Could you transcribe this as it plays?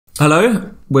Hello,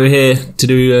 we're here to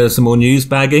do some more news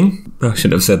bagging. I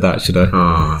shouldn't have said that, should I?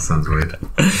 Oh, that sounds weird.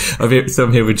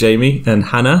 I'm here with Jamie and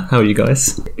Hannah. How are you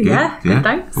guys? Yeah, good,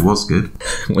 thanks. It was good.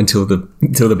 Until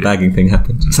the bagging thing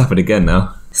happened. It's happened again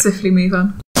now. Swiftly move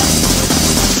on.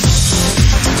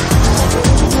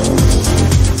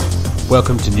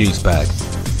 Welcome to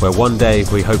Newsbag, where one day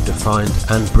we hope to find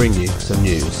and bring you some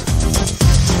news.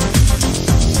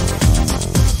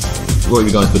 What have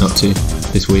you guys been up to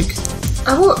this week?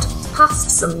 I walked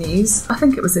past some news. I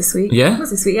think it was this week. Yeah? It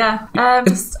was this week, yeah.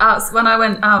 Just when I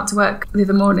went out to work the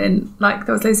other morning, there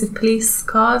was loads of police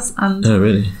cars and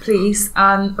police,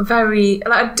 and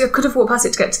I could have walked past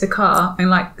it to get to the car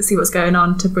and see what's going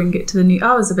on to bring it to the news.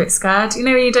 I was a bit scared. You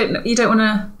know, you don't want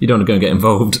to. You don't want to go and get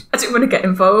involved. I didn't want to get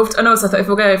involved, and also I thought if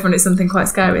we'll go over and it's something quite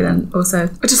scary, then also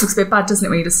it just looks a bit bad, doesn't it,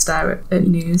 when you just stare at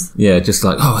news? Yeah, just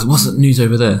what's the news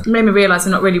over there? It made me realise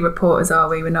we're not really reporters, are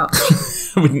we? We're not.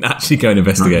 We didn't actually go and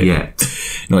investigate.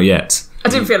 Not yet. I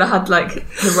didn't feel I had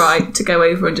the right to go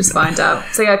over and just find out.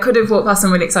 So yeah, I could have walked past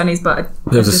some really exciting news, but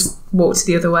I just walked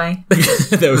the other way.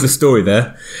 There was a story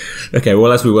there. Okay,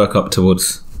 well, as we work up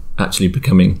towards actually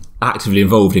becoming actively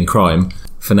involved in crime,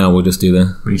 for now we'll just do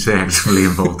the... When you say actively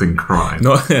involved in crime...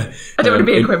 I don't want to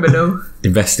be a criminal.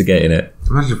 Investigating it.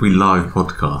 Imagine if we live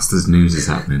podcast as news is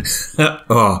happening.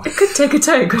 It could take a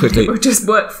turn. Quickly. We'll just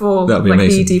work for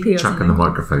BDP or chucking the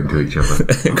microphone to each other.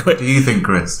 What do you think,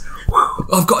 Chris?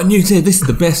 I've got a news here. This is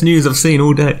the best news I've seen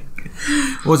all day.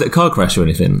 Was it a car crash or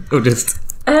anything? Or just...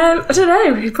 I don't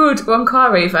know. He pulled one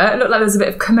car over. It looked like there was a bit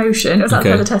of commotion. It was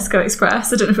outside the Tesco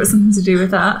Express. I don't know if it was something to do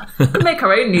with that. We could make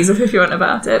our own news if you want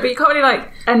about it, but you can't really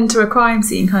enter a crime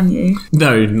scene, can you?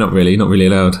 No, not really. Not really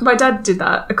allowed. My dad did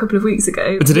that a couple of weeks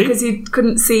ago. Did he? Because he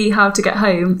couldn't see how to get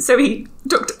home, so he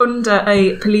ducked under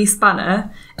a police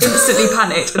banner, instantly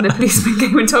panicked, and the policeman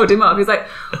came and told him off. He was like,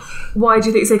 "Why do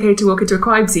you think it's okay to walk into a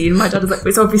crime scene?" My dad was like,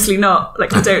 "It's obviously not.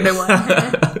 I don't know why I'm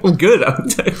here." Well, good. I'm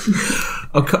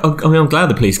glad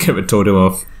the police came and told him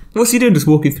off. What's he doing just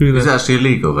walking through Is it actually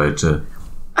illegal, though, to...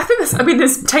 I think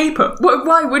there's tape up.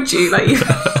 Why would you?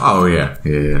 Oh, yeah.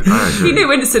 He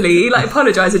knew instantly. He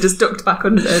apologised and just ducked back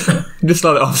under. Just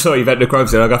sorry, you've entered a crime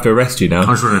scene, I'll have to arrest you now.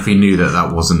 I was wondering if he knew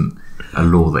that wasn't a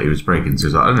law that he was breaking. So he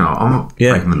was like, I don't know, I'm not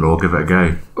breaking the law, give it a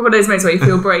go. One of those moments where you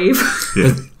feel brave.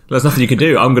 Yeah. There's nothing you can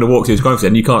do. I'm going to walk to his crime scene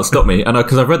and you can't stop me. And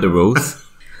because I've read the rules.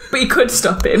 But you could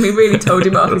stop him. He really told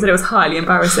him off. He said it was highly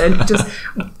embarrassing. He just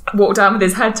walked down with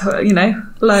his head,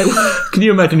 low. Can you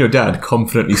imagine your dad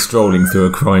confidently strolling through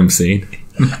a crime scene?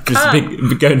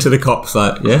 Just going to the cops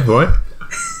yeah, right?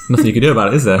 Nothing you can do about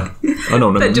it, is there? Oh,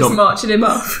 no, They're just marching him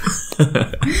off.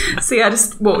 So yeah, I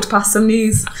just walked past some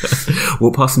news.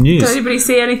 Walked past some news? Did anybody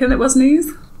see anything that was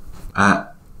news?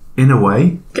 In a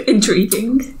way.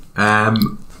 Intriguing.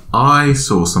 I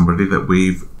saw somebody that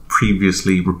we've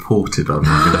previously reported on,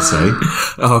 I'm going to say.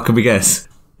 Oh, can we guess?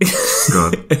 Go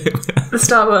on. The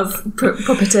Star Wars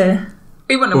puppeteer.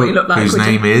 We wouldn't know what he looked like. Whose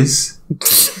name is?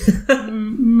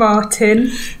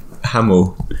 Martin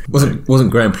Hamill.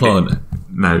 Wasn't Graham Plant?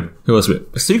 No. Who was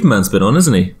it? Superman's been on,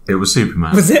 hasn't he? It was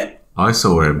Superman. Was it? I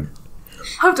saw him.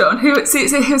 Hold on. Who was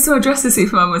someone dressed as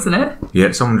Superman, wasn't it?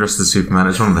 Yeah, someone dressed as Superman.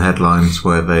 It's one of the headlines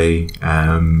where they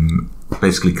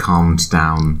basically calmed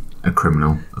down a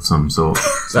criminal of some sort.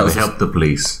 So they helped the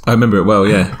police. I remember it well,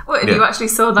 yeah. What, you actually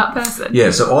saw that person?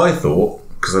 Yeah, so I thought,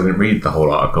 because I didn't read the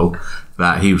whole article,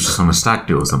 that he was just on a stag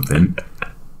do or something.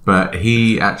 But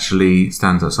he actually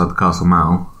stands outside the Castle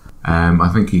Mall. I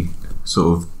think he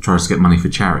sort of tries to get money for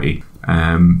charity.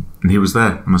 And he was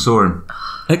there, and I saw him.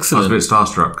 Excellent. I was a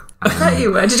bit starstruck. I bet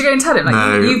you were. Did you go and tell him?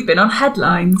 No. You've been on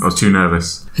headlines. I was too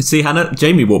nervous. See, Hannah,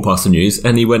 Jamie walked past the news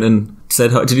and he went and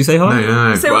said hi. Did you say hi?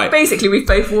 No. So basically we've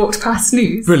both walked past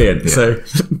news. Brilliant. Yeah. So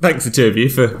thanks the two of you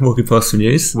for walking past some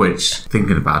news. Which,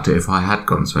 thinking about it, if I had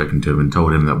gone and spoken to him and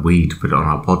told him that we'd put it on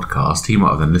our podcast, he might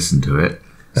have then listened to it.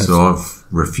 So I've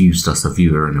refused us a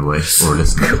viewer in a way, or a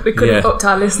listener. We could have upped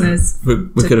our listeners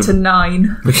to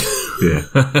 9. Yeah.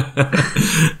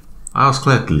 I asked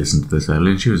Claire to listen to this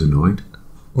earlier and she was annoyed.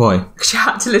 Why? She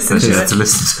had to listen to it. She had to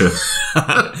listen to it.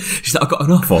 She's like, I've got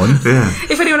enough on. Yeah.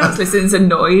 If anyone else listens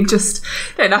annoyed, just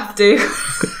don't have to.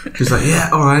 She's like, yeah,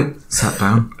 alright. Sat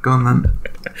down. Go on then.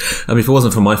 I mean, if it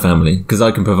wasn't for my family, because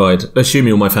I can provide,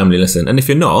 assuming all my family listen. And if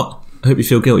you're not, I hope you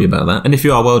feel guilty about that. And if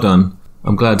you are, well done.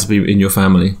 I'm glad to be in your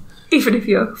family. Even if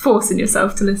you're forcing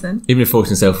yourself to listen. Even if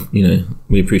forcing yourself,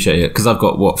 we appreciate it. Because I've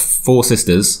got, 4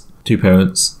 sisters, 2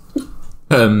 parents.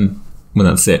 Well,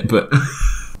 that's it. But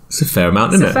it's a fair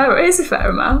amount, isn't it? It is a fair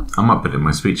amount. I might put it in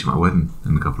my speech at my wedding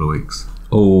in a couple of weeks.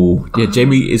 Oh, yeah,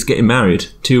 Jamie is getting married.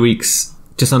 2 weeks,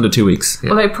 just under 2 weeks.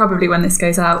 Yeah. Although probably when this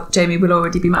goes out, Jamie will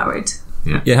already be married.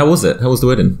 Yeah, how was it? How was the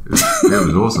wedding? It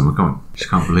was awesome. Just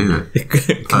can't believe it.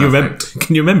 Can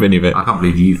you remember any of it? I can't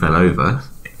believe you fell over.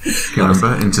 Can you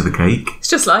remember? Into the cake. It's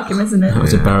just like him, isn't it? That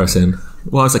was embarrassing.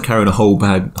 Why was I carrying a whole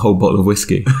bottle of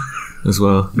whiskey as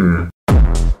well? Yeah.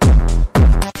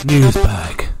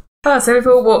 Newsbag. Oh, so we've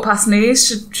all walked past news.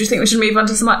 Do you think we should move on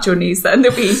to some actual news then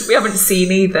that we haven't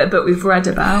seen either, but we've read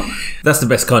about? That's the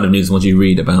best kind of news, ones you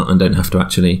read about and don't have to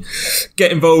actually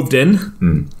get involved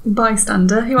in.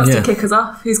 Bystander. Who wants to kick us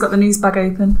off? Who's got the news bag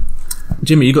open?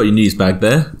 Jimmy, you got your news bag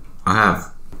there. I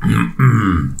have.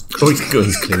 He's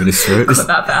clearing his throat. Cut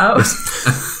that bit out.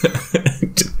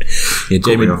 Yeah,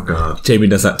 Off guard. Jamie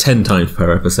does that 10 times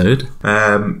per episode.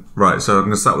 Right, so I'm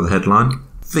going to start with the headline.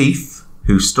 Thief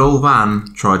who stole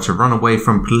van tried to run away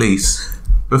from police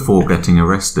before getting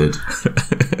arrested.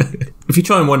 If you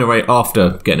try and run away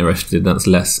after getting arrested, that's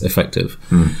less effective.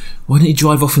 Why didn't he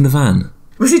drive off in the van?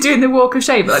 Was he doing the walk of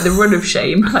shame, like the run of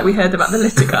shame, like we heard about the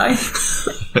litter guy?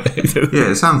 Yeah,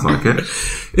 it sounds like it.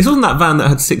 This wasn't that van that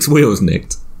had 6 wheels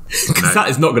nicked. Because that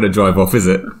is not going to drive off, is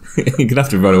it? You're going to have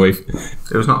to run away.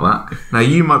 It was not that. Now,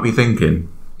 you might be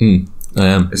thinking... I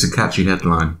am. It's a catchy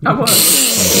headline. I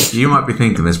was. You might be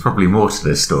thinking there's probably more to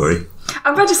this story.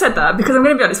 I'm glad you said that, because I'm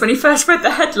going to be honest, when you first read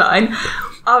the headline,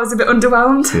 I was a bit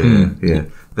underwhelmed. Yeah.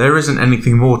 There isn't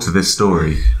anything more to this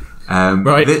story.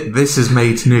 Right. This has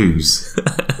made news.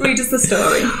 Read us the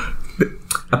story.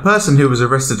 A person who was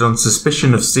arrested on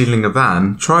suspicion of stealing a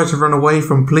van tried to run away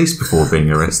from police before being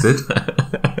arrested.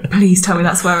 Please tell me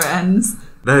that's where it ends.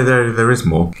 No, there is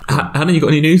more. Hannah, you got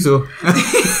any news? Or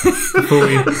before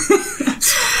we...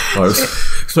 I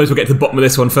suppose we'll get to the bottom of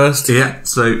this one first. Yeah,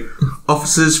 so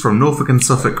officers from Norfolk and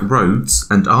Suffolk roads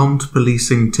and armed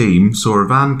policing team saw a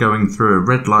van going through a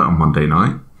red light on Monday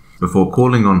night before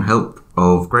calling on help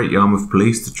of Great Yarmouth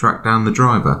Police to track down the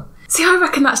driver. See, I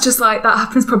reckon that's just like, that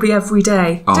happens probably every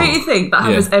day. Oh, don't you think that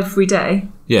happens every day?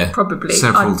 Yeah. Probably.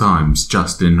 Several times,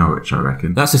 just in Norwich, I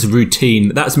reckon. That's just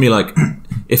routine. That's me, like,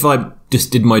 if I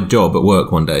just did my job at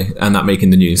work one day and that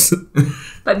making the news.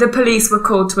 Like the police were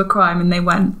called to a crime and they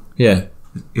went. Yeah.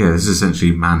 Yeah, this is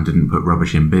essentially man didn't put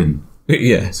rubbish in bin.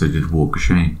 Yeah. So did walk of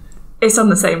shame. It's on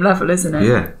the same level, isn't it?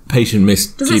 Yeah. Patient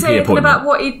missed Does GP it say anything appointment. about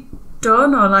what he'd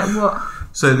done or like what?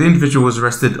 So the individual was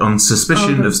arrested on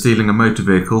suspicion of stealing a motor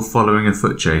vehicle following a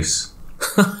foot chase.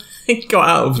 He got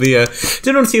out of the... Did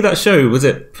anyone see that show? Was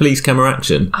it Police Camera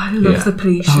Action? I love the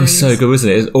police shows. Oh, it's so good,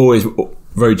 wasn't it? It's always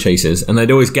road chases, and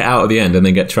they'd always get out at the end and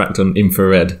then get tracked on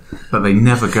infrared. But they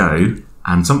never go,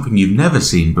 and something you've never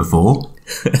seen before,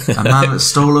 a man that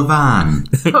stole a van.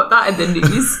 Put that in the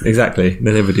news. Exactly,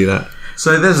 they never do that.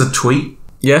 So there's a tweet,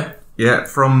 Yeah?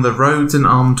 from the Roads and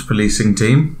Armed Policing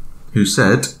team, who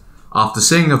said, after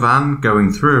seeing a van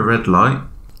going through a red light,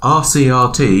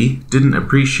 RCRT didn't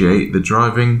appreciate the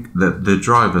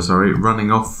driver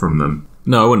running off from them.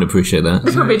 No, I wouldn't appreciate that.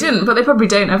 They probably didn't, but they probably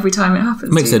don't every time it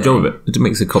happens. It makes their job of it. It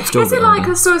makes the cop's job Is it like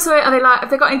a story? Are they like? Have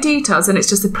they got any details? And it's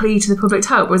just a plea to the public to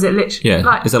help, or is it literally? Yeah.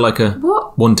 Like, Is there like a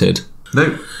what? wanted?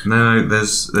 No,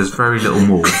 there's very little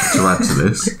more to add to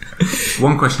this.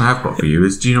 One question I have got for you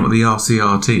is, do you know what the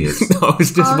RCRT is? I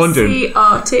was just wondering.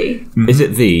 RCRT. Is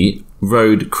it the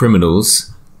Road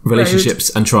Criminals Relationships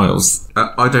and Trials?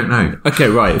 I don't know. Okay,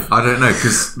 right. I don't know,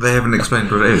 because they haven't explained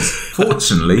what it is.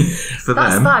 Fortunately for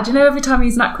That's them... bad. You know, every time you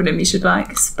use an acronym, you should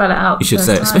like spell it out. You should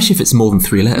say it, especially if it's more than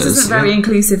 3 letters. This isn't a very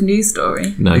inclusive news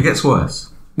story. No. It gets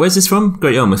worse. Where's this from?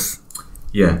 Great Yarmouth.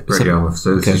 Yeah, Great Yarmouth.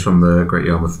 So this is from the Great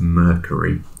Yarmouth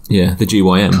Mercury. Yeah, the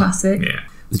GYM. Classic. Yeah.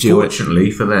 The GYM.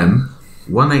 Fortunately for them,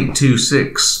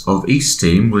 1826 of East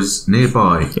Team was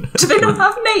nearby. Do they not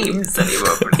have names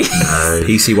anymore, please? No.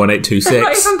 PC They've not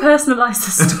 1826. even personalised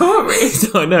the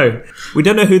story. I know. We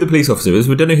don't know who the police officer is.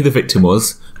 We don't know who the victim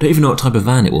was. We don't even know what type of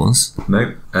van it was.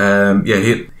 No.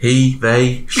 He,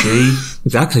 they, she...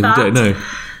 Exactly, we don't know.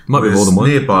 Might be was more than one.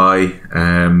 Nearby.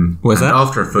 Where's that?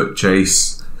 After a foot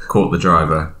chase, caught the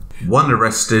driver. One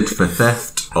arrested for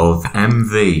theft of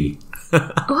MV.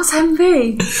 What's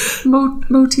MV?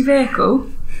 Multi-vehicle?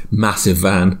 Massive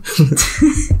van.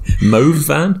 Mauve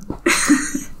van?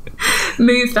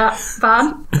 Move that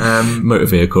van. Motor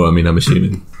vehicle, I mean, I'm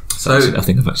assuming. So I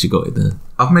think I've actually got it there.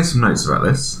 I've made some notes about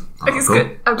this. Okay, it's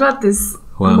good. I'm glad there's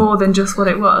Wow. more than just what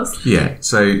it was. Yeah,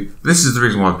 so this is the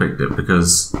reason why I picked it,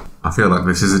 because I feel like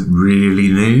this isn't really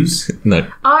news.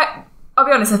 No. I'll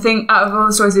be honest, I think out of all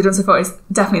the stories we've done so far, it's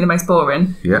definitely the most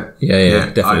boring. Yeah. Yeah,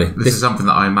 definitely. This is something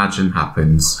that I imagine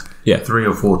happens 3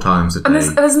 or 4 times a day.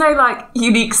 And there's no like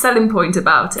unique selling point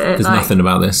about it. There's like, nothing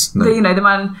about this. No. The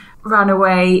man ran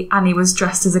away and he was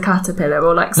dressed as a caterpillar,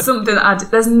 or like something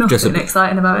there's nothing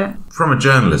exciting about it. From a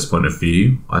journalist's point of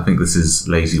view, I think this is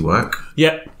lazy work.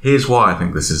 Yeah. Here's why I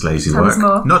think this is lazy work.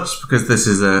 Not just because this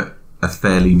is a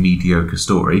fairly mediocre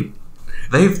story.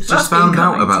 They've just found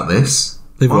out about this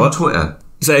on Twitter.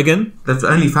 Say it again? They've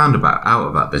only found out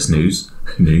about this news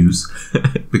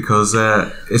because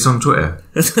it's on Twitter.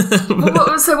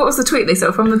 What was the tweet they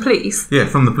saw from the police? Yeah,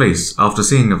 from the police. After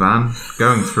seeing a van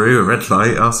going through a red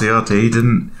light, RCRT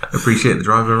didn't appreciate the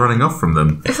driver running off from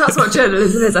them. If that's what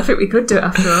journalism is, I think we could do it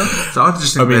after all. So I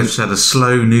just think they've just had a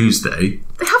slow news day.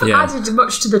 They haven't added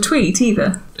much to the tweet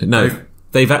either. No,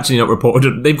 they've actually not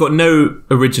reported. They've got no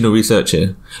original research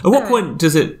here. At what point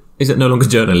is it no longer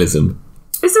journalism?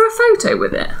 Is there a photo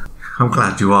with it? I'm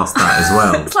glad you asked that as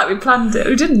well. It's like we planned it.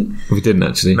 We didn't. We didn't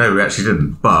actually. No, we actually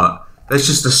didn't. But there's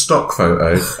just a stock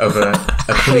photo of a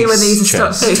police when these are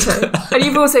stock chest. photo. And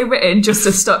you've also written just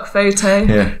a stock photo.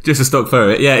 Yeah. Just a stock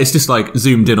photo. Yeah, it's just like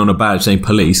zoomed in on a badge saying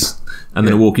police and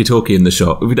then a walkie-talkie in the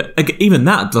shot. Even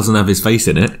that doesn't have his face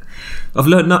in it. I've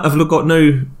got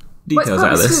no details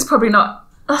out of this. It's probably not.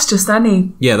 That's just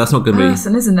any that's not going to be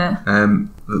person, isn't it?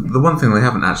 The one thing they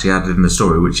haven't actually added in the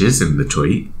story, which is in the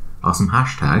tweet, are some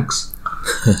hashtags.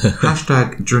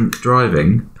 Hashtag drink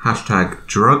driving, hashtag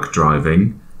drug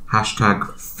driving,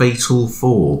 hashtag fatal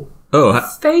four.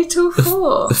 Fatal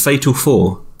four? The fatal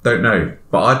four? Don't know,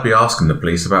 but I'd be asking the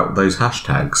police about those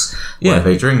hashtags. Yeah. Were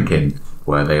they drinking?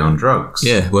 Were they on drugs?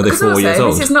 Yeah, were they 4 years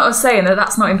old? This is not us saying that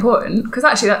that's not important, because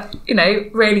actually that,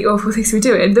 really awful things we're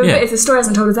doing. The bit is the story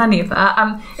hasn't told us any of that,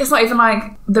 and it's not even like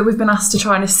that we've been asked to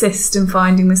try and assist in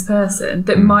finding this person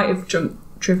that might have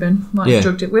driven, might have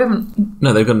drugged it. We haven't.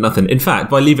 No, they've got nothing. In fact,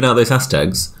 by leaving out those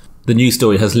hashtags, the news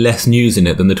story has less news in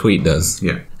it than the tweet does.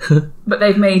 Yeah. But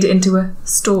they've made it into a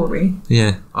story.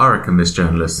 Yeah. I reckon this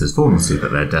journalist has fallen asleep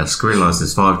at their desk, realised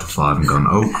it's 5 to 5 and gone,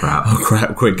 oh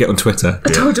crap, quick, get on Twitter.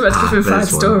 I told you about to give him 5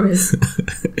 stories.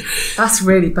 That's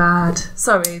really bad.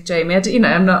 Sorry, Jamie.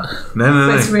 I'm not.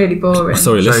 No. It's really boring.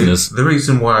 Sorry, listeners. The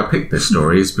reason why I picked this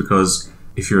story is because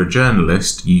if you're a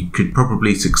journalist, you could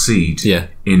probably succeed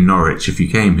in Norwich if you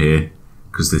came here,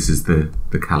 because this is the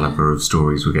calibre of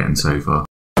stories we're getting so far.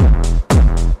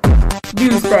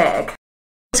 Newsbag.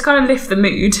 To kind of lift the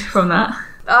mood from that,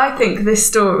 I think this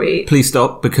story... Please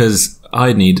stop, because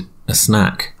I need a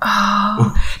snack.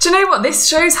 Oh. Do you know what? This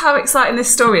shows how exciting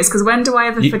this story is, because when do I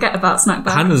ever forget about snack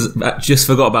bag? Hannah's just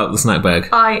forgot about the snack bag.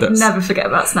 I never forget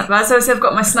about snack bag. So I've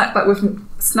got my snack bag with me.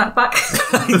 Snack bag?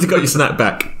 You've got your snack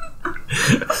bag.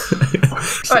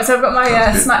 Right, so I've got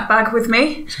my snack bag with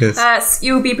me.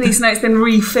 You'll be pleased to know it's been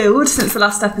refilled since the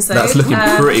last episode. That's looking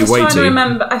pretty weighty. Trying to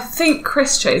remember, I think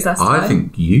Chris chose last time. I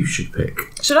think you should pick.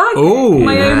 Should I pick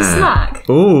my own snack?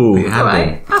 Oh,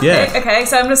 right. Yeah. Okay,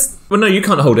 so I'm just... Well, no, you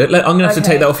can't hold it. I'm going to have to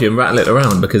take that off you and rattle it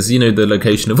around, because you know the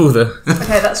location of all the...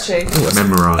 Okay, that's true.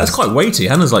 Memorised. That's quite weighty.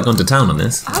 Hannah's gone to town on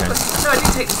this. No, I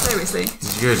do take this seriously.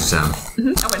 Did you go to town?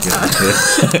 Mm-hmm. I went to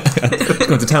town.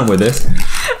 Gone to town with this.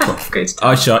 Go to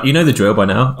town. Eye shut. You know the drill by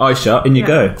now. Eye shut, in you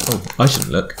go. Oh, I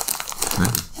shouldn't look.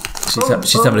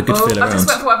 She's having a good feel around. I just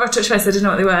went for whatever I touched first. I didn't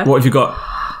know what they were. What have you got?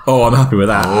 Oh, I'm happy with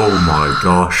that. Oh my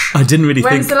gosh. I didn't really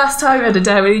think... When's the last time you had a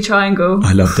dairy triangle?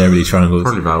 I love dairy triangles.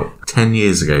 Probably about 10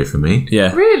 years ago for me.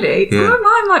 Yeah. Really? Yeah. Oh,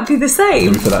 mine might be the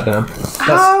same. Let me put that down.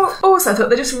 Also, I thought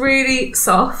they're just really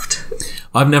soft.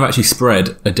 I've never actually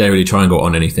spread a dairy triangle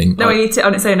on anything. No, I eat it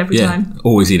on its own every time.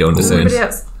 Always eat it on its own. Anybody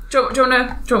else? Do you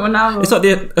want one now? Or? It's like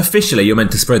officially you're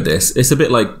meant to spread this. It's a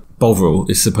bit like Bovril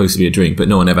is supposed to be a drink, but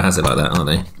no one ever has it like that, are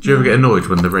they? Do you ever get annoyed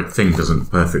when the red thing doesn't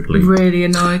perfectly... Really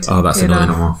annoyed. Oh, that's annoying.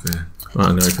 Come off, yeah. Right,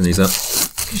 I'm going to open these up.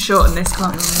 You can shorten this,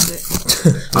 can't you?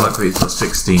 I like that it's got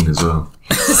 16 as well.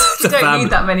 We don't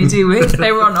need that many, do we?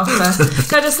 They were on offer.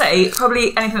 Can I just say,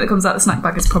 probably anything that comes out of the snack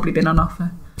bag has probably been on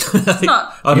offer. It's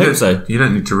not. I hope so. You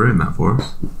don't need to ruin that for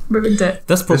us. Ruined it.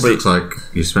 That's probably... This looks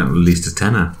like you spent at least a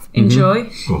tenner. Enjoy.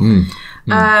 Mm-hmm.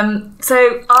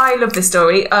 So I love this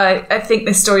story. I think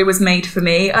this story was made for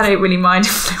me. I don't really mind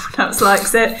if no one else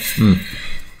likes it.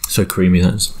 So creamy,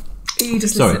 that's... You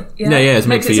just Sorry. listen. Yeah, it's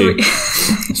made for you.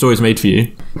 Story's made for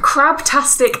you.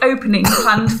 Crabtastic opening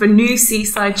planned for new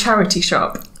seaside charity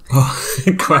shop.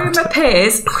 Home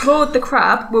appears Claude the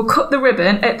Crab will cut the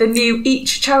ribbon at the new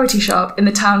Each charity shop in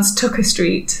the town's Tucker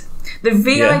Street. The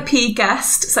VIP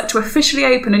guest, set to officially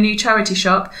open a new charity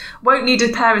shop, won't need a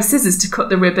pair of scissors to cut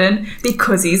the ribbon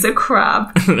because he's a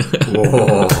crab.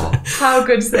 Whoa. How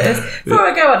good's this? Before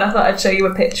I go on, I thought I'd show you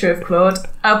a picture of Claude.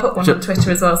 I'll put one on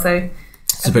Twitter as well, so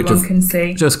everyone can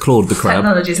see. Just Claude the Crab.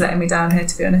 Technology's letting me down here,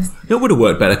 to be honest. It would have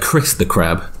worked better, Chris the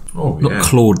Crab. Oh, yeah. Not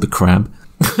Claude the Crab.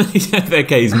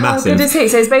 Okay, he's massive. How good is he?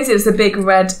 So it's basically just a big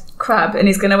red crab, and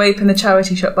he's going to open the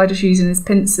charity shop by just using his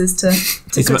pincers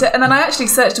to cut it. And then I actually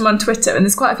searched him on Twitter, and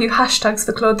there's quite a few hashtags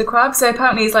for Claude the Crab. So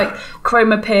apparently he's like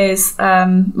Chroma Pier's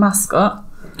mascot.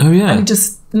 Oh yeah. And he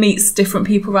just meets different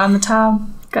people around the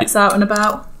town, gets out and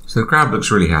about. So the crab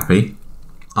looks really happy.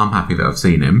 I'm happy that I've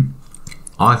seen him.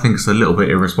 I think it's a little bit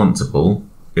irresponsible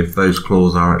if those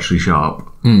claws are actually sharp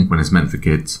when it's meant for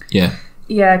kids. Yeah.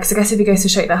 Yeah, because I guess if he goes to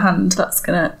shake their hand, that's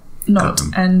going to not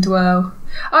end well.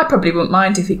 I probably wouldn't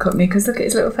mind if he cut me, because look at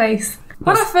his little face.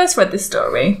 When I first read this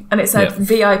story and it said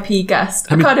VIP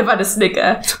guest, I kind of had a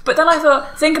snigger. But then I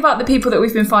thought, think about the people that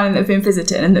we've been finding that have been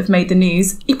visiting and that have made the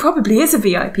news. He probably is a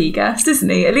VIP guest, isn't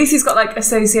he? At least he's got like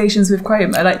associations with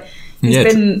Chroma. Like he's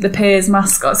been the Piers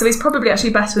mascot, so he's probably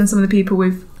actually better than some of the people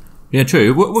we've. Yeah,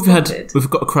 true. We've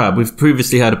got a crab. We've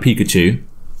previously had a Pikachu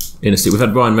in a suit. We've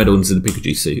had Ryan Reynolds in a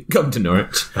Pikachu suit. Come to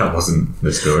Norwich. That wasn't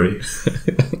the story.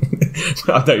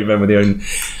 I don't remember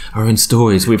our own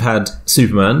stories. We've had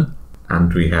Superman.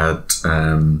 And we had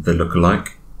the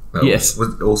lookalike. Yes.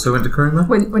 Also went to Chroma?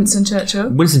 Winston Churchill.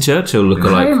 Winston Churchill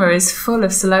lookalike. Chroma is full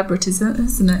of celebrities,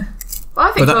 isn't it? But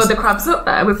I think Claude the Crab's up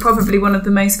there. We're probably one of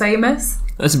the most famous.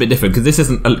 That's a bit different, because this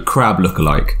isn't a crab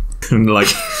lookalike. Like,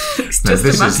 it's no, just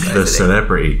this mascot, is the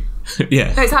celebrity.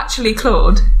 Yeah. No, it's actually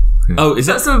Claude. Oh, is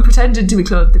that? That's someone pretending to be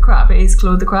Claude the Crab. It is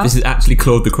Claude the Crab. This is actually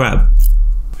Claude the Crab.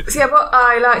 So yeah, what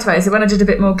I liked about it is that when I did a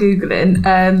bit more Googling,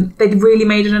 they'd really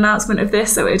made an announcement of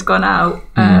this, so it had gone out,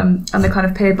 and the kind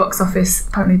of Peer box office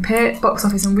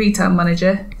and retail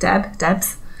manager,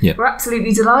 Debs, were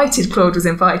absolutely delighted Claude was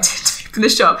invited to the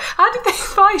shop. How did they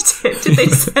invite him? Did they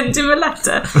send him a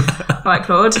letter? Right,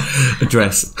 Claude.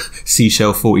 Address,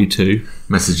 Seashell 42.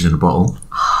 Message in a bottle.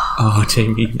 Oh,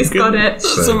 Jamie. He's got it.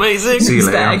 That's amazing. See you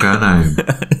later, I'm going home.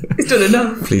 He's done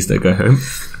enough. Please don't go home.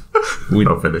 We're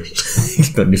not finished.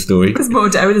 You've done your story. There's more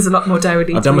dairy. There's a lot more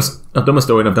dairy. I've done my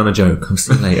story and I've done a joke. I'll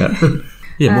see you later.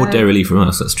 Yeah, more dairy from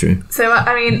us. That's true. So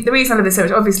I mean, the reason I love this so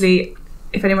much, obviously,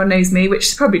 if anyone knows me,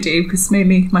 which they probably do, because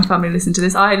mainly my family listen to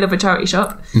this, I love a charity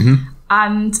shop,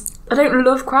 and I don't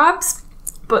love crabs,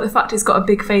 but the fact it's got a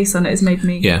big face on it has made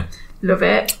me love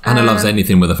it. Anna loves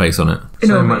anything with a face on it.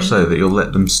 So much so that you'll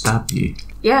let them stab you.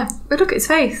 Yeah, but look at his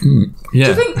face. Yeah.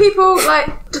 Do you think people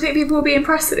will be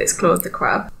impressed that it's Claude the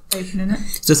Crab opening it?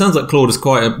 So it sounds like Claude is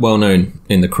quite well known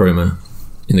in the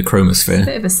Chromosphere. A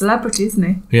bit of a celebrity, isn't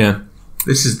he? Yeah.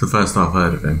 This is the first I've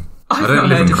heard of him. I don't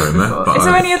live in Chroma. But is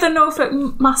there any other Norfolk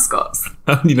mascots?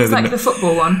 You know, it's like the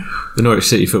football one. The Norwich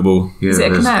City football. Yeah, is it a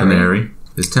there's canary?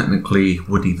 There's technically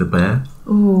Woody the Bear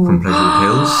from Pleasant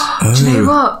Hills. Do you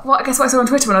know what? Guess what I saw on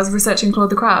Twitter when I was researching Claude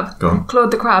the Crab? Go on.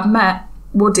 Claude the Crab met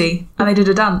Woody and they did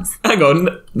a dance. Hang on.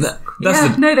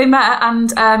 No, they met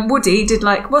and Woody did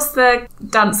what's the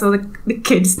dance all the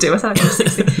kids do? I thought I was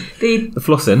 16. The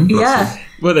flossing? Yeah.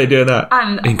 Were they doing that?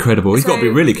 And incredible. He's got to be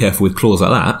really careful with claws like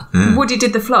that. Yeah. Woody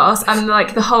did the floss and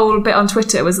the whole bit on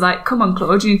Twitter was like, come on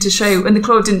Claude, you need to show, and the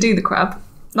Claude didn't do the crab.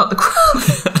 Not the crab.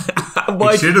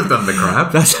 Why? You should have done the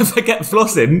crab. That's if I get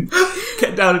flossing.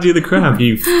 Get down and do the crab,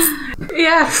 you.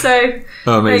 Yeah, so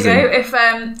there you go. If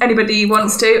anybody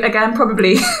wants to, again,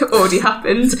 probably already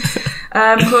happened.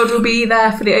 Claude will be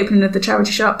there for the opening of the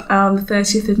charity shop on the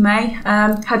 30th of May.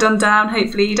 Head on down.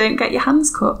 Hopefully you don't get your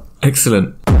hands cut.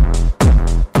 Excellent.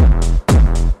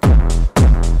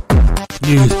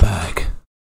 Newsbag.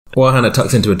 While Hannah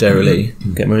tucks into a Dairy Lee,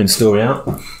 get my own story out.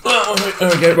 There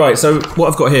we go. Right, so what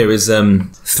I've got here is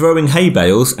throwing hay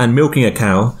bales and milking a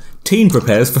cow. Teen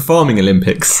prepares for farming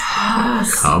Olympics.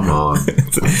 Yes. Come on.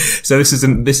 So this is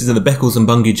in the Beccles and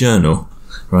Bungay Journal,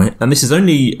 right? And this is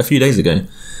only a few days ago.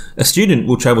 A student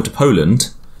will travel to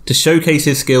Poland to showcase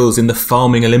his skills in the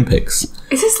farming Olympics.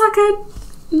 Is this like a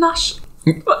national?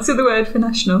 What's the other word for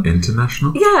national?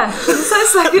 International? Yeah, so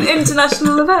it's like an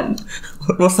international event.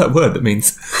 What's that word that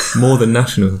means more than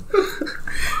national?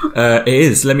 It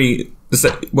is. Let me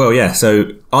say, well, yeah,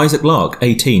 so Isaac Lark,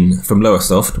 18, from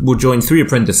Lowestoft, will join 3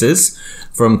 apprentices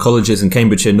from colleges in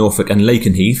Cambridgeshire, Norfolk and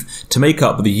Lakenheath to make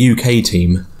up the UK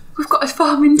team. We've got a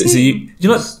farming team. So you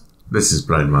know, this has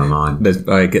blown my mind.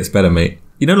 It gets better, mate.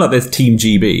 You know, like there's Team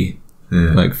GB?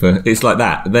 Yeah. It's like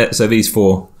that. So these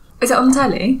 4... Is it on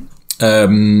telly? I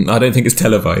don't think it's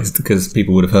televised because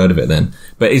people would have heard of it then.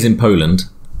 But it is in Poland.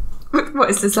 What,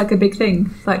 is this like a big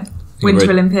thing? Like Winter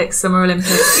Olympics, Summer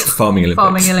Olympics? Farming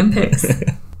Olympics.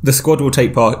 The squad will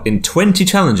take part in 20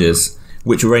 challenges,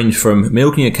 which range from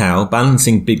milking a cow,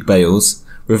 balancing big bales,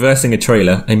 reversing a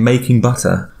trailer, and making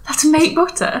butter. That's to make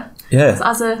butter? Yeah. So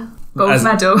as a gold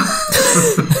medal. Butter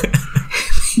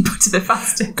the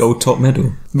fastest. Gold top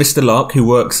medal. Mr. Lark, who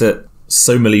works at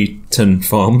Somerleyton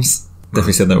Farms...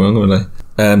 Definitely said that wrong, haven't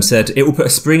said, "It will put a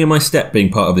spring in my step being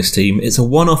part of this team. It's a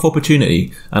one-off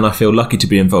opportunity and I feel lucky to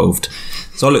be involved."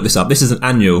 So I looked this up. This is an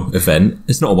annual event.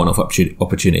 It's not a one-off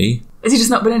opportunity. Has he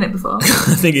just not been in it before?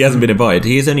 I think he hasn't been invited.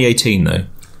 He is only 18 though.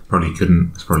 Probably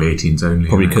couldn't. It's probably 18s only.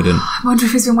 Probably couldn't. I wonder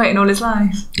if he's been waiting all his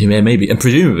life. Yeah, maybe. And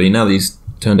presumably now that he's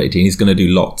turned 18, he's going to do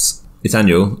lots. It's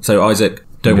annual. So Isaac,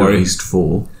 don't worry. At least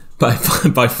 4. By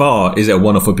far, is it a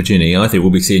one-off opportunity? I think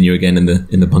we'll be seeing you again in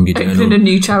the Bungee Journal. Opening a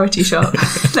new charity shop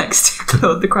next to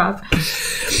Claude the Crab.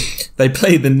 They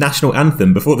played the national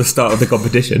anthem before the start of the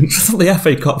competition. It's not the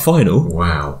FA Cup final.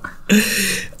 Wow.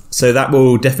 So that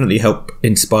will definitely help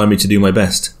inspire me to do my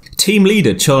best. Team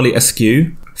leader Charlie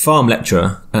Askew, farm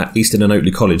lecturer at Easton and Oakley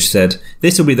College, said,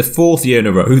 "This will be the 4th year in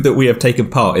a row that we have taken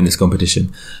part in this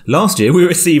competition. Last year we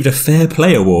received a Fair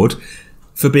Play Award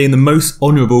for being the most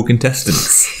honourable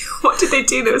contestants." What did they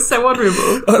do that was so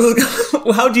honourable?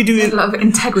 Well, how do you do A lot of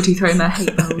integrity thrown their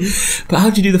hate bowls. But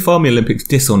how do you do the Farming Olympics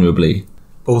dishonourably?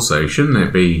 Also, shouldn't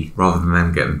it be, rather than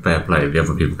them getting fair play, the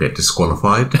other people get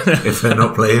disqualified if they're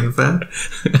not playing fair?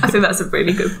 I think that's a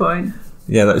really good point.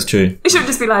 Yeah, that's true. It shouldn't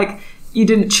just be like, you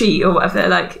didn't cheat or whatever,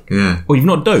 like... Yeah. Well, you've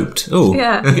not doped. Oh,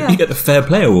 Yeah. You get the Fair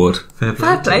Play Award.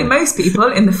 Fair play, most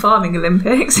people in the Farming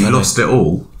Olympics. You lost it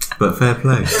all, but fair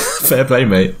play. Fair play,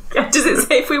 mate. Does it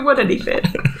say if we won anything?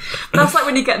 That's like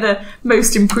when you get the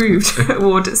most improved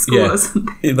award at school or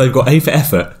something. They've got A for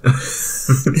effort.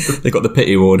 They've got the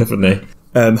pity award, haven't they?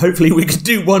 Hopefully we can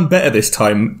do one better this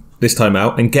time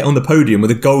out and get on the podium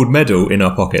with a gold medal in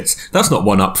our pockets. That's not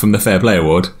one up from the Fair Play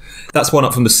Award. That's one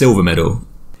up from the silver medal.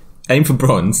 Aim for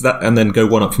bronze, and then go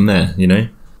one up from there, you know?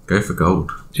 Go for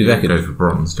gold. Do you reckon? Go for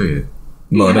bronze, do you?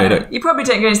 Well, no, you don't. You probably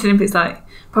don't go into the Olympics like,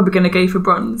 probably going to go for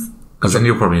bronze. Because then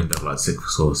you'll probably end up like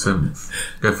 6th or 7th.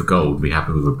 Go for gold, be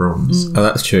happy with a bronze. Oh,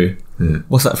 that's true. Yeah.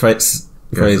 What's that phrase?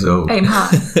 Go for gold. Aim high.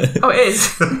 Oh, it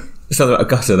is. It's not about a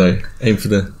gutter, though. Aim for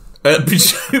the...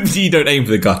 presumably you don't aim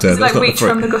for the gutter. It's That's like not reach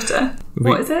from the gutter.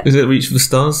 What is it? Is it reach for the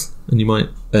stars? And you might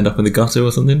end up in the gutter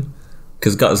or something?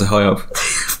 Because gutters are high up.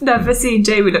 Never seen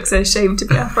Jamie look so ashamed to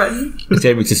be our friend.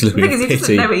 Jamie's just The looking thing at is, he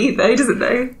pity. doesn't know it either. He doesn't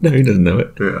know. No, he doesn't know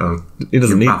it. He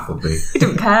doesn't need. Baffled me. He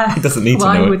doesn't care. He doesn't need to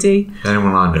Why know it. would he? The only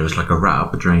one I know is like a rat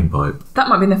up a drain pipe. That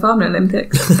might be in the Farming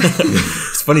Olympics.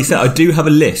 It's funny, so I do have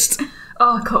a list.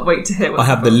 Oh, I can't wait to hear what I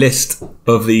have the list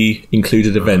of the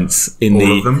included events in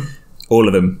All of them? All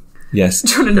of them. Yes.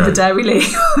 Do you want another Dairy League?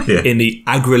 Yeah. In the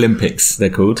Agri-Olympics, they're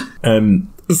called.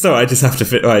 So I just have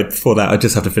to before that, I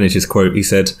just have to finish his quote. He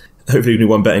said, "Hopefully we can do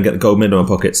one better and get the gold medal in our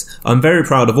pockets. I'm very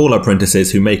proud of all our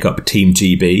apprentices who make up Team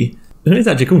GB." It's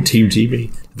actually called Team GB.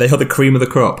 They are the cream of the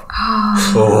crop.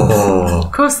 Oh.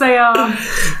 Of course they are.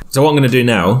 So what I'm going to do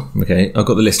now, okay, I've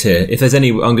got the list here. If there's any,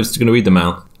 I'm just going to read them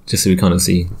out, just so we kind of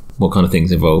see what kind of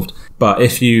things involved. But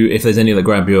if there's any that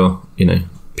grab your,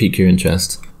 pique your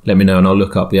interest, let me know and I'll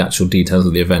look up the actual details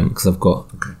of the event because I've got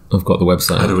the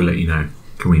website. How do we let you know?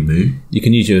 Can we moo? You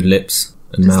can use your lips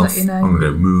and Just mouth. let you know. I'm going to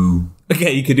go moo.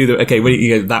 Okay, you can do when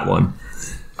you go that one.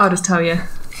 I'll just tell you.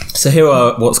 So here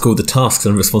are what's called the tasks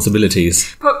and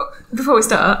responsibilities. But before we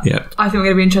start, Yeah. I think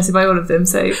we're going to be interested by all of them.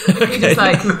 So if you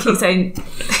just keep saying,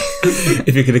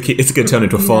 If you're going to keep, it's going to turn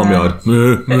into a farmyard.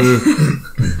 Moo, moo.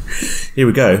 Here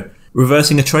we go.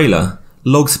 Reversing a trailer,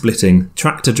 log splitting,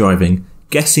 tractor driving,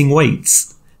 guessing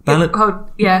weights, balance.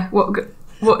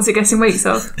 What's it guessing weights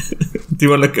of? Do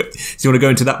you want to go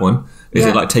into that one? Is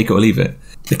it like take it or leave it?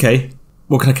 Okay.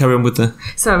 What can I carry on with the?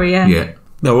 Sorry, yeah. Yeah.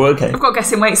 No, well, okay. I've got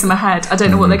guessing weights in my head. I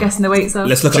don't know what they're guessing the weights of.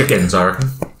 Let's look at Chickens, I reckon.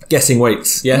 guessing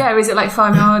weights. Yeah. Yeah, is it like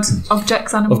farmyard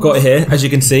objects, animals? I've got it here, as you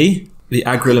can see, the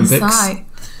Agri-Olympics. Right.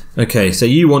 Okay, so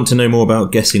you want to know more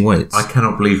about guessing weights? I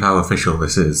cannot believe how official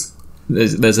this is.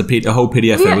 There's a whole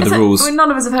PDF there with the rules. None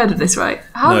of us have heard of this, right?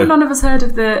 How No. have none of us heard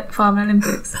of the Farming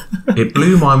Olympics? It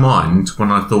blew my mind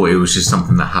when I thought it was just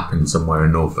something that happened somewhere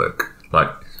in Norfolk. Like,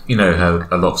 how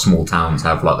a lot of small towns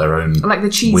have like their own Like the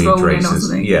cheese weed rolling or races.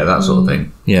 something. Yeah, that sort of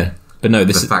thing. Yeah, but no,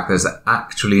 The fact that it's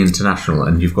actually international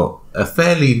and you've got a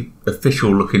fairly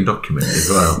official looking document as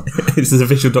well. this is an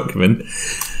official document,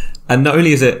 and not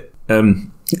only is it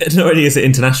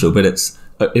international, but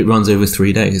it runs over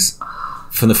 3 days,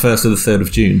 from the 1st to the 3rd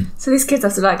of June. So these kids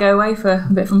have to go away for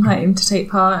a bit from home to take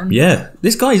part. And Yeah,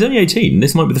 this guy's only 18.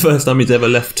 This might be the first time he's ever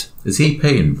left. Is he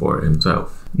paying for it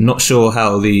himself? Not sure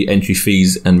how the entry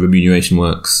fees and remuneration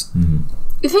works.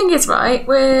 The thing is, right,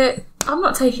 I'm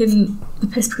not taking the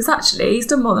piss because actually he's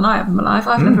done more than I have in my life.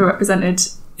 I've never represented.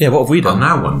 Yeah, what have we I'm done?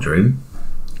 now wondering,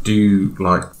 do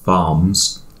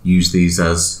farms use these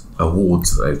as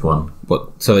awards that they've won?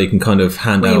 What? So they can kind of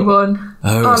hand We out. won.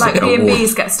 Oh, like like B&Bs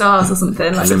awards. get stars or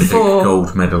something. Like Olympic before.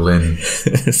 gold medal in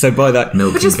So by that,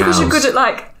 milking But just because cows. you're good at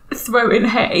throwing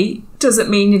hay doesn't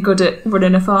mean you're good at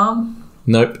running a farm.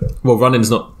 Nope. Well,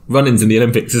 running's in the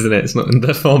Olympics, isn't it? It's not in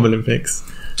the Farm Olympics.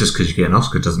 Just because you get an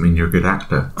Oscar doesn't mean you're a good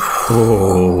actor.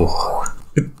 Oh.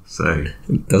 So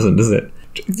it doesn't, does it?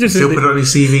 Just still put it on your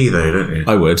CV though, don't you?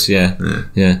 I would, yeah.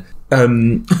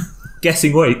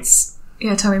 Guessing weights.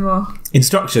 Yeah, tell me more.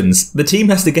 Instructions. The team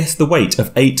has to guess the weight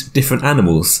of 8 different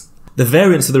animals. The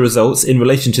variance of the results in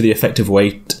relation to the effective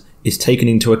weight is taken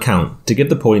into account to give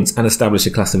the points and establish a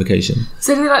classification.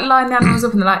 So do they like line the animals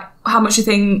up and they're like, how much do you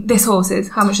think this horse is?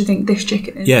 How much do you think this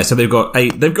chicken is? Yeah, so they've got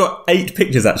 8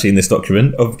 pictures actually in this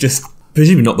document of just,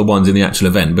 presumably not the ones in the actual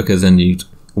event, because then you'd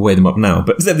weigh them up now,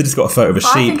 but they've just got a photo of a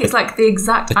sheep. I think it's like the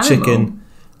exact animal. Chicken.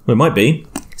 Well, it might be.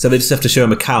 So they just have to show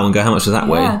them a cow and go, how much does that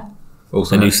weigh?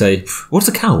 Also, and you say, what does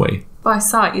a cow weigh? By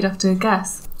sight, you'd have to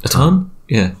guess. A ton?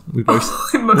 Yeah, we both.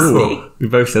 It must be. We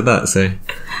both said that. So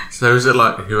is it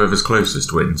like whoever's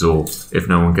closest wins, or if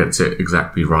no one gets it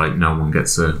exactly right, no one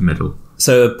gets a medal?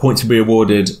 So points will be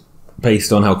awarded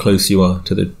based on how close you are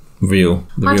to the real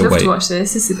weight. I'd love to watch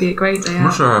this. This would be a great day out. I'm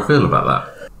not sure how I feel about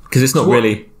that. Because it's not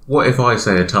really. What if I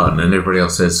say a ton and everybody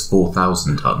else says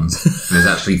 4,000 tons and there's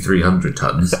actually 300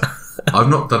 tons? I've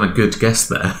not done a good guess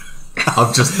there.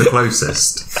 I'm just the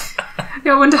closest.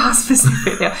 Yeah, I wonder how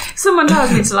specific they are. If someone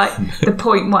tells me to like the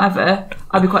point whatever,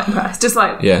 I'd be quite impressed. Just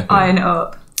like iron it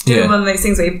up. Do one of those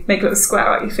things where you make a little square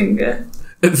out your finger.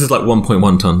 This is like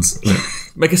 1.1 tons.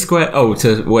 Make a square.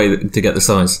 To get the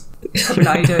size. Probably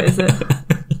not how you do it, is it?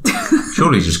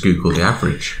 Surely just Google the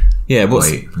average. Yeah,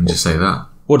 weight and just say that.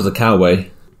 What does a cow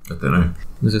weigh? I don't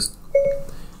know.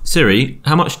 Siri,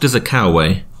 how much does a cow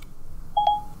weigh?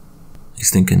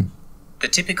 He's thinking. The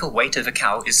typical weight of a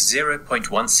cow is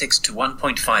 0.16 to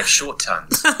 1.5 short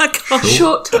tons.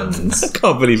 Short tons? I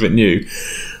can't believe it knew.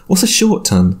 What's a short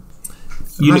ton?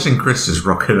 Imagine Chris just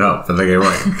rocking up and they go,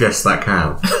 right, guess that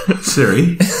cow.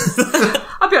 Siri?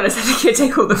 I'll be honest, I think it'd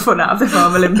take all the fun out of the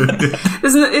Farm Olympics.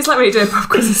 It's like when you do a pub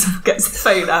quiz and someone gets the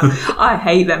phone out. I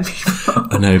hate them people.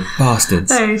 I know, bastards.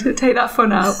 No, take that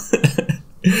fun out.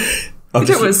 You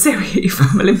don't want Siri at your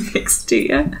Farm Olympics, do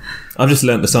you? I've just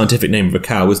learnt the scientific name of a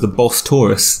cow was the Bos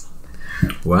taurus.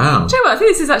 Wow. Do you know what? I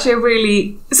think this is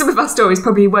actually some of our stories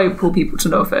probably won't pull people to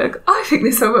Norfolk. I think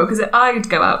this one will, because I'd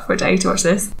go out for a day to watch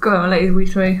this. Go on, I'll let you read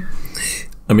through.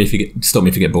 I mean, stop me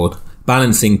if you get bored.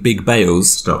 Balancing big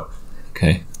bales. Stop.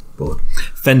 Okay. Bored.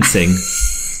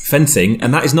 Fencing,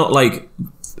 and that is not like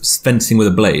fencing with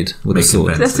a blade, with a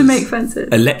sword. That's to make fences.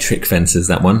 Electric fences,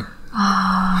 that one.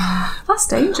 That's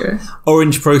dangerous.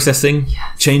 Orange processing,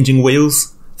 changing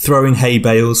wheels, throwing hay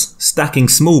bales, stacking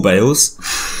small bales,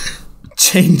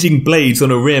 changing blades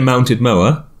on a rear-mounted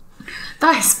mower.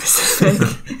 That is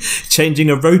specific. Changing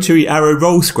a rotary arrow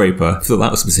roll scraper. I thought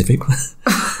that was specific.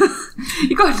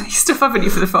 You got new stuff, haven't you,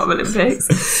 for the Farm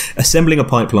Olympics? Assembling a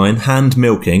pipeline, hand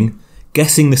milking,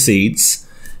 guessing the seeds.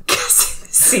 Guess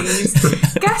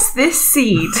this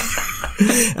seed.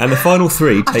 And the final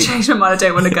 3 I've changed my mind, I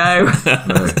don't want to go.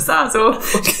 Sounds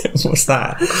awful. What's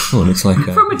that? Oh, it looks like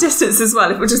from a distance as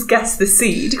well, if we just guess the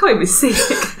seed. You can't even see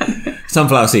it.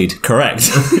 Sunflower seed,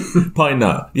 correct. Pine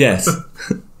nut, yes.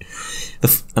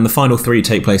 And the final 3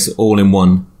 take place all in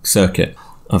one circuit,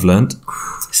 I've learnt.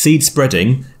 Seed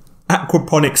spreading,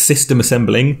 aquaponics system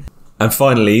assembling, and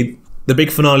finally, the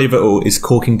big finale of it all is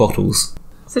corking bottles.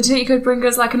 So do you think you could bring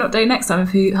us like an update next time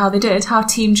of how they did, how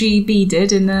Team GB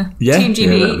did in the Team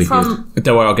GB from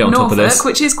Don't worry, I'll get on top of this.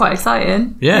 Which is quite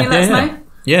exciting. Yeah, Can you let us know?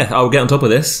 Yeah, I'll get on top of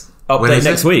this. Update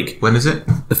next week. When is it?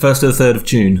 The 1st to the 3rd of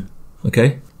June.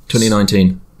 Okay?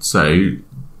 2019. So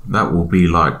that will be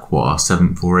like, what, our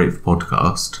 7th or 8th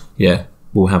podcast? Yeah,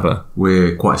 we'll have a...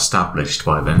 We're quite established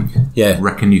by then. Yeah.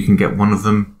 Reckon you can get one of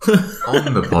them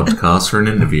on the podcast for an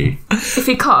interview? If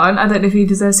he can't, I don't know if he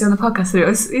deserves to be on the podcast. So it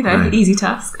was, easy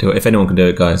task. If anyone can do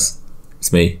it, guys,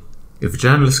 it's me. If a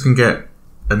journalist can get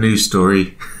a news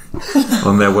story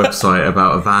on their website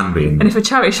about a van being... And if a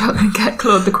charity shop can get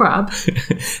Claude the Crab...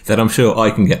 then I'm sure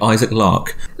I can get Isaac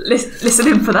Lark. Listen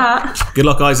in for that. Good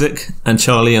luck, Isaac, and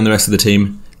Charlie and the rest of the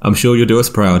team. I'm sure you'll do us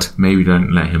proud. Maybe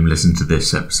don't let him listen to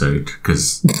this episode,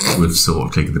 because we've sort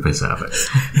of taken the piss out of it.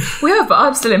 We have, but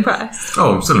I'm still impressed.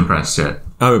 Oh, I'm still impressed, yeah.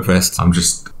 I'm impressed. I'm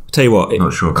just... Tell you what...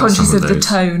 Not sure about conscious some of the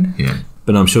tone. Yeah.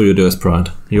 But I'm sure you'll do us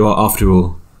proud. You are, after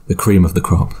all, the cream of the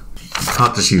crop.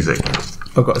 Can't just use it.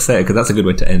 I've got to say it, because that's a good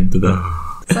way to end the...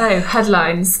 So,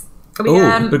 headlines.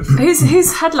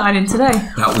 Who's headlining today?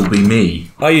 That will be me.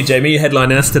 Are you, Jamie? You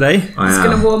headlining us today? It's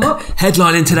going to warm up.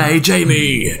 Headlining today,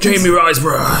 Jamie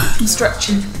Riseborough. I'm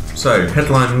stretching. So,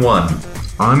 headline 1.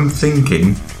 I'm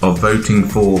thinking of voting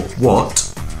for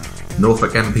what?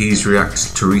 Norfolk MPs react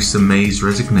to Theresa May's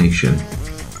resignation.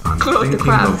 I'm Claude the thinking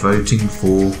crab. of voting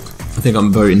for. I think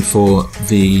I'm voting for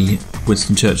the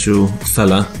Winston Churchill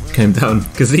fella came down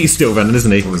because he's still running,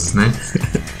 isn't he? What was his name?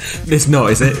 It's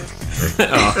not, is it?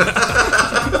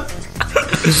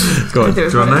 Go on. Do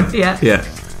you want to know? Yeah. Yeah.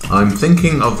 I'm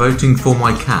thinking of voting for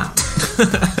my cat. So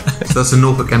that's a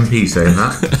Norfolk MP saying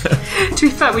that. To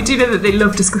be fair, we do know that they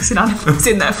love discussing animals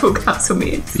in their full council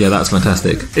meetings. Yeah, that's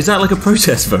fantastic. Is that like a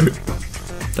protest vote?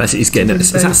 That's he's getting it.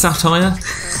 Is that satire?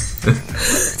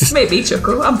 Maybe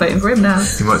chuckle. I'm voting for him now.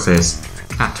 You might say it's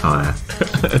cat hire.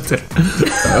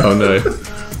 Oh no.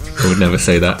 I would never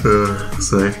say that.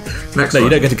 So, next No, one. you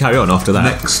don't get to carry on after that.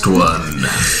 Next one.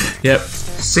 Yep.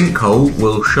 Sinkhole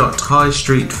will shut High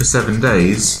Street for 7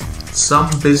 days. Some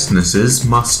businesses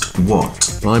must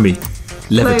what? Blimey.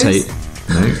 Levitate.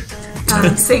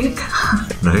 No, Sink.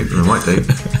 no, they might do.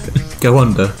 Go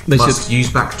under. They Must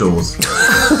use back doors.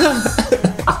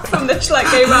 From the like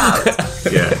go round.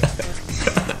 Yeah.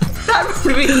 That would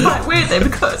probably be quite weird though,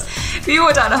 because if you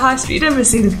walk down a high street, you never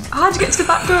see them. How'd you get to the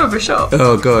back door of a shop?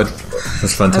 Oh god.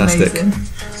 That's fantastic. Amazing.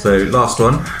 So, last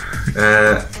one.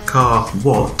 Car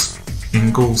what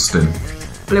in Galston?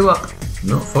 Blew up.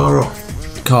 Not far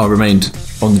off. Car remained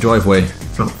on the driveway.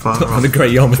 Not far On off. the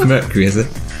Great Yarmouth Mercury, is it?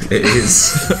 It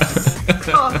is.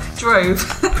 Oh, drove.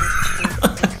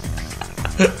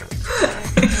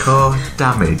 Car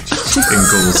damaged in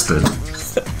Galston.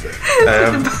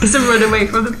 The person run away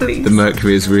from the police. The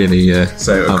Mercury is really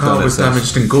So, a car outdone was itself.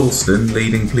 damaged in Galston,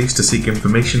 leading police to seek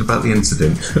information about the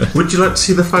incident. Would you like to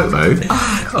see the photo?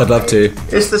 I'd love to.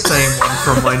 It's the same one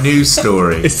from my news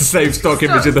story. It's the same stock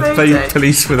image of the photo. fake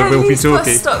police with a At Wilkie least got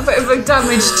talkie. stock bit of a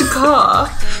damaged car.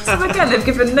 So again, they've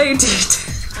given no detail.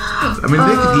 I mean,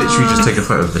 they could literally just take a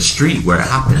photo of the street where it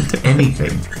happened.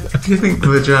 Anything. Do you think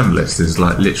the journalist is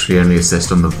like literally only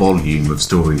assessed on the volume of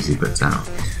stories he puts out?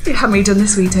 How many done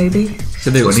this week, Toby? So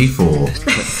there was 24.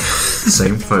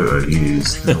 Same photo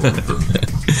used. in all of them.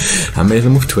 how many of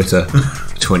them with Twitter?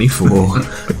 24.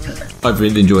 I've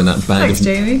really enjoyed that bag. Thanks,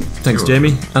 Jamie. Thanks,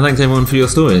 Jamie. And thanks, everyone, for your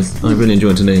stories. I really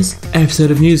enjoyed today's episode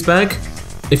of Newsbag.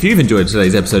 If you've enjoyed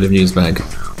today's episode of Newsbag,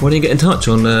 why don't you get in touch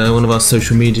on one of our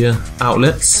social media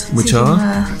outlets, which are...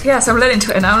 Yes, I'm learning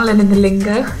Twitter now. I'm learning the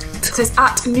lingo. So it's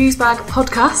at Newsbag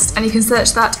Podcast, and you can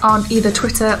search that on either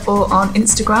Twitter or on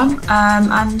Instagram.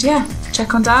 And yeah,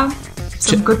 check on down.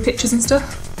 Some good pictures and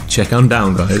stuff. Check on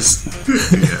down, guys.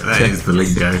 Yeah, that is the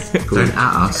lingo. Don't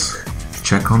at us.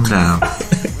 Check on down.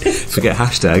 Forget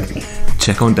hashtag.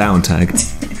 Check on down tag.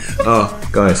 Oh,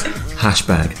 guys.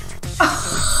 Hashbag.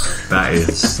 That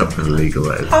is something illegal.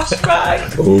 That is.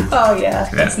 Hashtag. Oh yeah,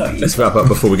 let's not use Let's wrap up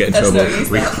before we get in Let's trouble. not use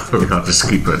We that. we can't just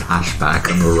keep putting hashtag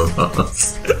on all of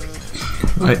us.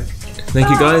 Right. Thank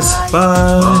you, guys.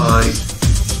 Bye. Bye.